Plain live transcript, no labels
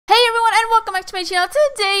back to my channel.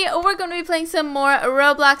 Today we're going to be playing some more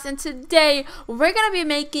Roblox, and today we're going to be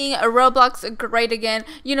making Roblox great again.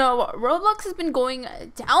 You know, Roblox has been going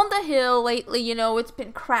down the hill lately. You know, it's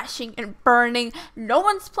been crashing and burning. No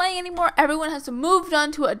one's playing anymore. Everyone has moved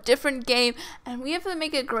on to a different game, and we have to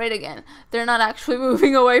make it great again. They're not actually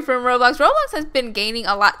moving away from Roblox. Roblox has been gaining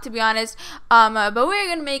a lot, to be honest, but we're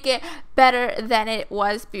going to make it better than it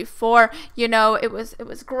was before. You know, it was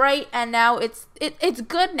great, and now it's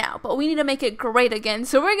good now, but we need to make it great again.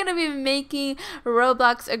 So we're gonna be making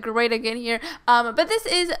Roblox great again here, but this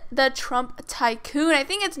is the Trump Tycoon. I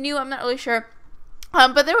think it's new, I'm not really sure.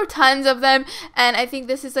 But there were tons of them, and I think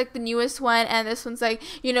this is like the newest one, and this one's like,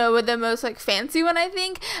 you know, with the most like fancy one, I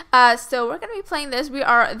think. So we're gonna be playing this. We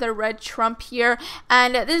are the Red Trump here,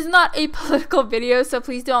 and this is not a political video, so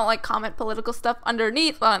please don't like comment political stuff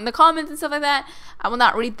underneath in the comments and stuff like that. I will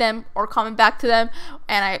not read them or comment back to them,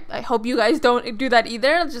 and I hope you guys don't do that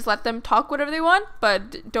either. Just let them talk whatever they want,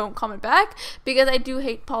 but don't comment back, because I do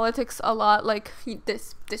hate politics a lot, like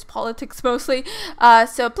this politics mostly.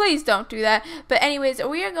 So please don't do that. But anyways,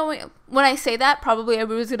 we are going, when I say that, probably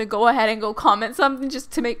everyone's gonna go ahead and go comment something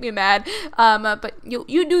just to make me mad, but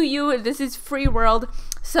you do you. This is free world.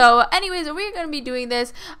 So anyways, we're gonna be doing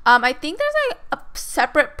this. I think there's like a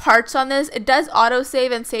separate parts on this. It does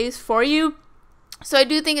autosave and saves for you. So I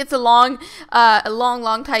do think it's a long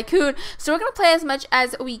tycoon. So we're gonna play as much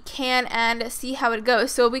as we can and see how it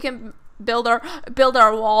goes. So we can build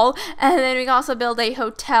our wall, and then we can also build a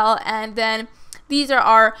hotel, and then these are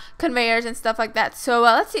our conveyors and stuff like that. So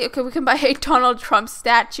let's see. Okay, we can buy a Donald Trump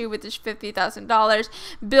statue, with this $50,000.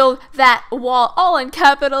 Build that wall, all in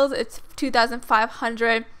capitals. It's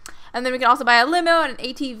 2,500. And then we can also buy a limo and an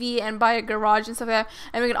ATV and buy a garage and stuff like that.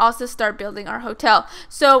 And we can also start building our hotel.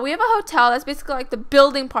 So we have a hotel. That's basically like the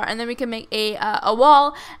building part. And then we can make a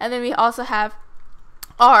wall. And then we also have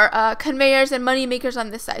our conveyors and money makers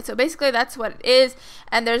on this side. So basically that's what it is.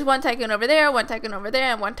 And there's one tycoon over there, one tycoon over there,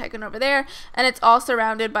 and one tycoon over there. And it's all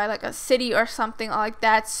surrounded by like a city or something like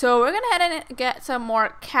that. So we're gonna head and get some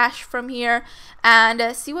more cash from here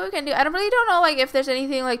and see what we can do. I really don't know like if there's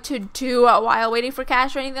anything like to do while waiting for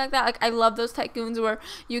cash or anything like that. Like I love those tycoons where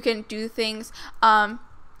you can do things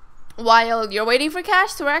while you're waiting for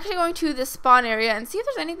cash. So we're actually going to the spawn area and see if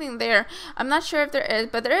there's anything there. I'm not sure if there is,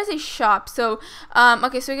 but there is a shop. So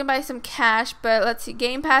okay, so we can buy some cash, but let's see,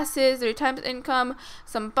 game passes, 3 times income,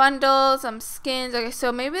 some bundles, some skins. Okay,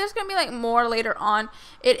 so maybe there's gonna be like more later on.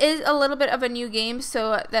 It is a little bit of a new game,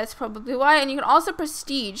 so that's probably why. And you can also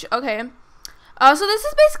prestige. Okay, so this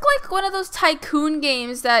is basically like one of those tycoon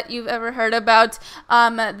games that you've ever heard about.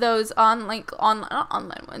 Those not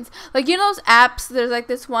online ones. Like, you know those apps, there's like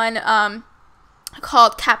this one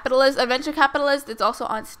called Adventure Capitalist. It's also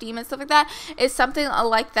on Steam and stuff like that. It's something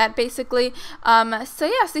like that basically. So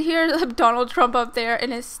yeah, so here's Donald Trump up there in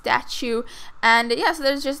his statue, and yeah, so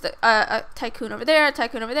there's just a tycoon over there, a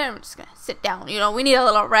tycoon over there, and we're just gonna sit down. You know, we need a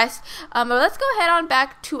little rest. But let's go head on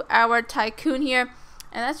back to our tycoon here.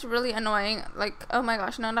 And that's really annoying. Like, oh my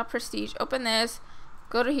gosh, no, not prestige. Open this,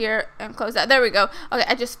 go to here, and close that. There we go. Okay,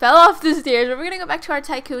 I just fell off the stairs. But we're gonna go back to our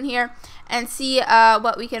tycoon here and see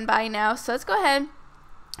what we can buy now. So let's go ahead.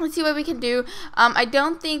 Let's see what we can do. I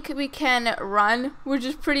don't think we can run, which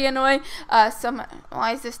is pretty annoying.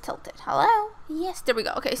 Why is this tilted? Hello? Yes, there we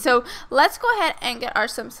go. Okay, so let's go ahead and get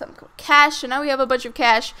ourselves some cash. So now we have a bunch of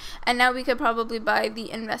cash, and now we could probably buy the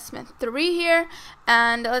investment 3 here.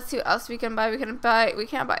 And let's see what else we can buy. We can't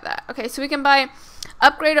buy that. Okay, so we can buy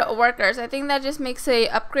upgraded workers. I think that just makes a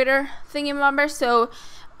upgrader thingy remember. So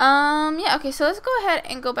yeah, okay, so let's go ahead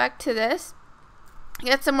and go back to this.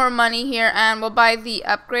 Get some more money here, and we'll buy the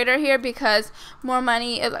upgrader here because more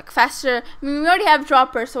money is like faster. I mean, we already have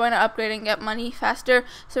droppers, so why not upgrade and get money faster?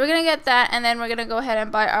 So we're gonna get that, and then we're gonna go ahead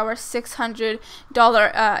and buy our $600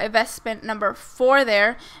 investment number 4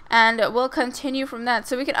 there, and we'll continue from that.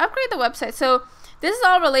 So we can upgrade the website. So this is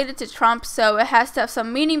all related to Trump, so it has to have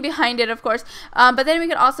some meaning behind it, of course. But then we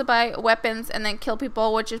can also buy weapons and then kill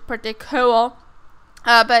people, which is pretty cool.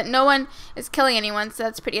 But no one is killing anyone, so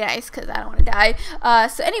that's pretty nice because I don't want to die.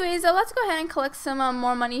 So anyways, let's go ahead and collect some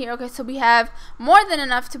more money here. Okay, so we have more than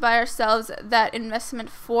enough to buy ourselves that investment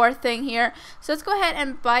 4 thing here. So let's go ahead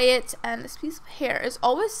and buy it. And this piece of hair is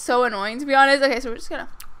always so annoying, to be honest. Okay, so we're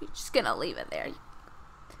just gonna leave it there.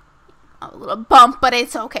 A little bump, but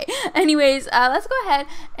it's okay. Anyways, let's go ahead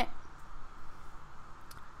and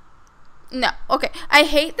no, okay. I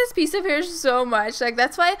hate this piece of hair so much. Like,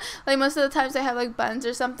 that's why, like, most of the times I have, like, buns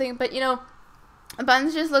or something. But, you know,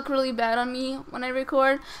 buns just look really bad on me when I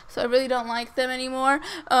record. So I really don't like them anymore.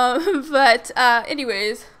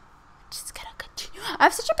 Anyways, just gonna continue. I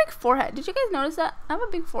have such a big forehead. Did you guys notice that? I have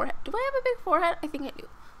a big forehead. Do I have a big forehead? I think I do.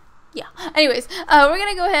 Yeah. Anyways, we're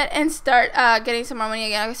gonna go ahead and start getting some more money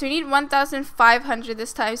again. Okay, so we need 1,500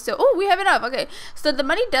 this time. So, oh, we have enough. Okay, so the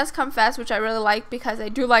money does come fast, which I really like because I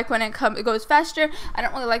do like when it goes faster. I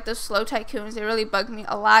don't really like those slow tycoons. They really bug me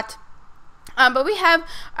a lot. But we have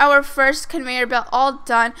our first conveyor belt all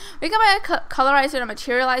done. We can buy a colorizer and a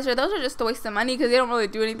materializer. Those are just a waste of money because they don't really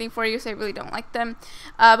do anything for you, so I really don't like them.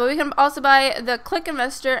 But we can also buy the click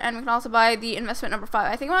investor, and we can also buy the investment number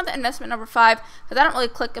 5. I think I want the investment number 5 because I don't really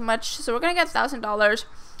click it much, so we're gonna get $1,000.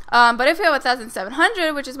 But if we have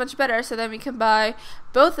 1,700, which is much better, so then we can buy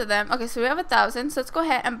both of them. Okay, so we have 1,000. So let's go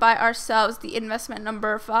ahead and buy ourselves the investment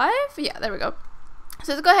number 5. Yeah, there we go.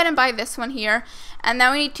 So let's go ahead and buy this one here, and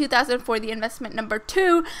now we need 2,000 for the investment number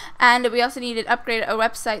 2, and we also need to upgrade our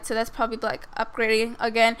website, so that's probably like upgrading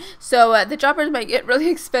again. So the droppers might get really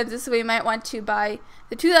expensive, so we might want to buy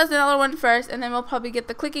the $2,000 one first, and then we'll probably get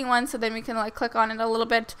the clicking one, so then we can like click on it a little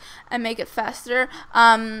bit and make it faster.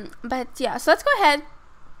 But yeah, so let's go ahead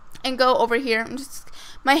and go over here.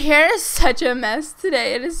 My hair is such a mess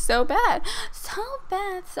today. It is so bad. So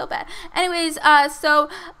bad. Anyways, so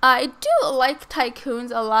I do like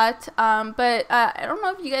tycoons a lot, but I don't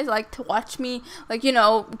know if you guys like to watch me, like, you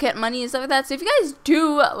know, get money and stuff like that. So if you guys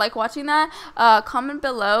do like watching that, comment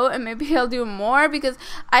below and maybe I'll do more, because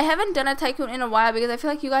I haven't done a tycoon in a while because I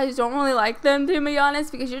feel like you guys don't really like them, to be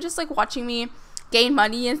honest, because you're just like watching me gain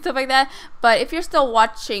money and stuff like that. But if you're still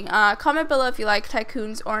watching, comment below if you like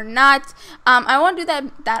tycoons or not. I won't do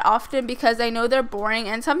that often because I know they're boring,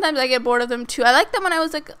 and sometimes I get bored of them too. I liked them when I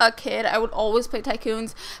was like a kid. I would always play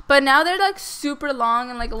tycoons, but now they're like super long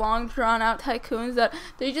and like long drawn out tycoons that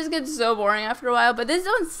they just get so boring after a while. But this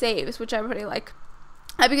one saves, which I really like.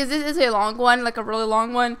 Because this is a long one, like a really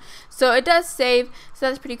long one, so it does save, so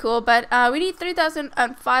that's pretty cool. But we need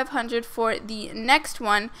 3,500 for the next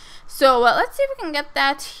one, so let's see if we can get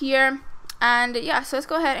that here. And yeah, so let's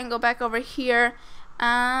go ahead and go back over here,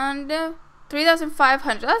 and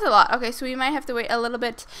 3,500, that's a lot. Okay, so we might have to wait a little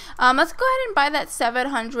bit. Let's go ahead and buy that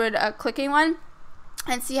 700 clicking one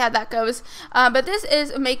and see how that goes. But this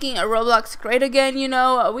is making a Roblox great again. You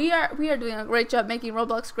know, we are doing a great job making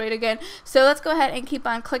Roblox great again. So let's go ahead and keep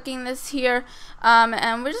on clicking this here,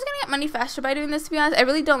 and we're just gonna get money faster by doing this, to be honest. I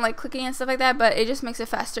really don't like clicking and stuff like that, but it just makes it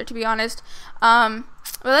faster, to be honest. But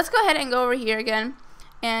let's go ahead and go over here again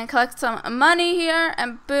and collect some money here,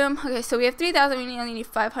 and boom. Okay, so we have 3,000. We only need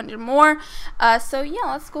 500 more. So yeah,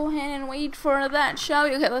 let's go ahead and wait for that, shall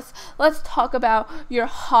we? Okay, let's talk about your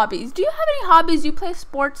hobbies. Do you have any hobbies? Do you play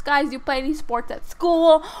sports, guys? Do you play any sports at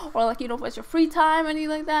school, or like, you know, what's your free time, anything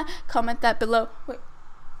like that? Comment that below. Wait,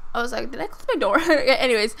 I was like, did I close my door?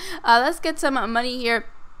 Anyways, let's get some money here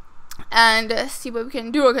and see what we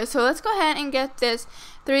can do. Okay, so let's go ahead and get this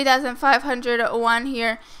 3,500 one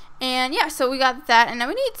here. And yeah, so we got that, and now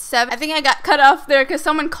we need 7. I think I got cut off there because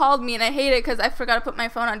someone called me, and I hate it because I forgot to put my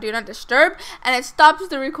phone on Do Not Disturb, and it stops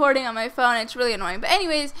the recording on my phone. It's really annoying. But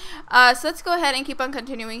anyways, so let's go ahead and keep on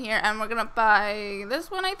continuing here, and we're gonna buy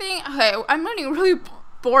this one, I think. Okay, I'm getting really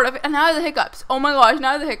bored of it, and now I have the hiccups. Oh my gosh, now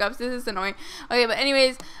I have the hiccups. This is annoying. Okay, but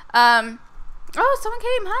anyways, oh, someone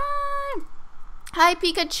came. Hi,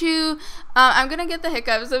 Pikachu. I'm gonna get the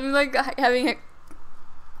hiccups. I'm like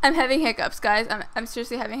having hiccups, guys. I'm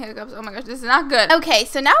seriously having hiccups. Oh my gosh, this is not good. Okay,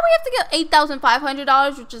 so now we have to get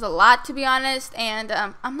 $8,500, which is a lot, to be honest, and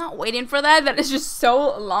I'm not waiting for that. That is just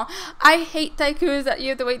so long. I hate tycoons that you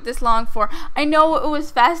have to wait this long for. I know it was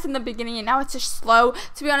fast in the beginning, and now it's just slow,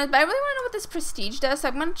 to be honest, but I really want to know what this prestige does, so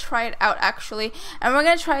I'm going to try it out, actually, and we're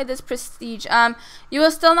going to try this prestige. You will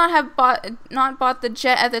still not have bought the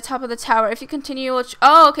jet at the top of the tower. If you continue,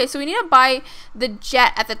 oh, okay, so we need to buy the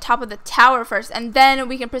jet at the top of the tower first, and then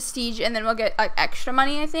we can prestige, and then we'll get like extra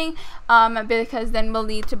money, I think, because then we'll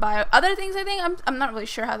need to buy other things, I think. I'm not really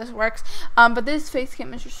sure how this works, but this face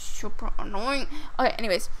cam is just super annoying. Okay,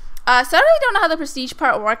 anyways, so I really don't know how the prestige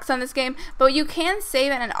part works on this game, but you can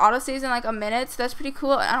save it and auto saves in like a minute, so that's pretty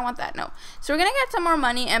cool. I don't want that, no. So we're gonna get some more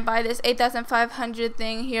money and buy this 8,500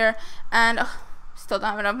 thing here, and still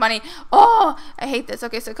don't have enough money. Oh, I hate this.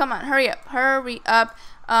 Okay, so come on, hurry up. There we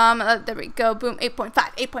go. Boom.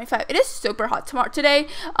 8.5. It is super hot today.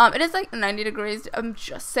 It is like 90 degrees. I'm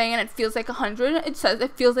just saying. It feels like 100. It says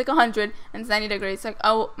it feels like 100 and it's 90 degrees. Like,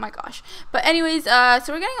 oh my gosh. But anyways, so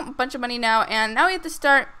we're getting a bunch of money now, and now we have to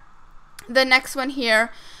start the next one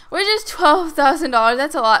here, which is $12,000.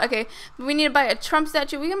 That's a lot. Okay, we need to buy a Trump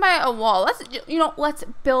statue. We can buy a wall. Let's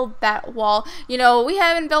build that wall. You know, we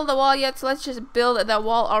haven't built the wall yet, so let's just build the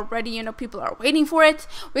wall already. You know, people are waiting for it.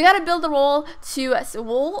 We gotta build the wall to help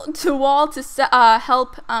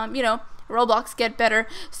you know, Roblox get better.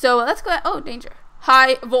 So let's go. Oh, danger.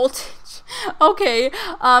 high voltage. Okay,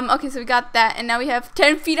 okay, so we got that, and now we have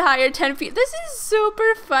 10 feet higher, 10 feet. This is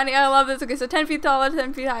super funny. I love this. Okay, so 10 feet taller,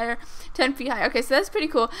 10 feet higher, 10 feet higher. Okay, so that's pretty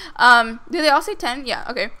cool. Do they all say 10? Yeah,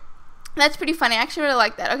 okay. That's pretty funny. I actually really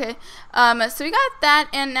like that. Okay, so we got that,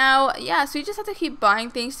 and now, yeah, so you just have to keep buying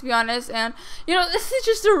things, to be honest, and, you know, this is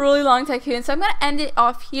just a really long tycoon, so I'm gonna end it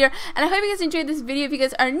off here, and I hope you guys enjoyed this video. If you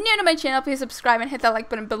guys are new to my channel, please subscribe and hit that like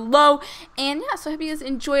button below, and, yeah, so I hope you guys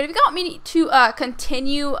enjoyed. If you want me to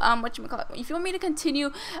continue, if you want me to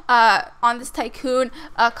continue, on this tycoon,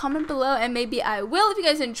 comment below, and maybe I will. If you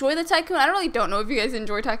guys enjoy the tycoon, I don't know if you guys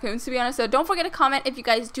enjoy tycoons, to be honest, so don't forget to comment if you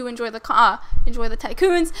guys do enjoy the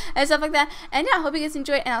tycoons, and stuff like that. And yeah, I hope you guys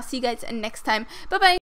enjoyed, and I'll see you guys next time. Bye bye.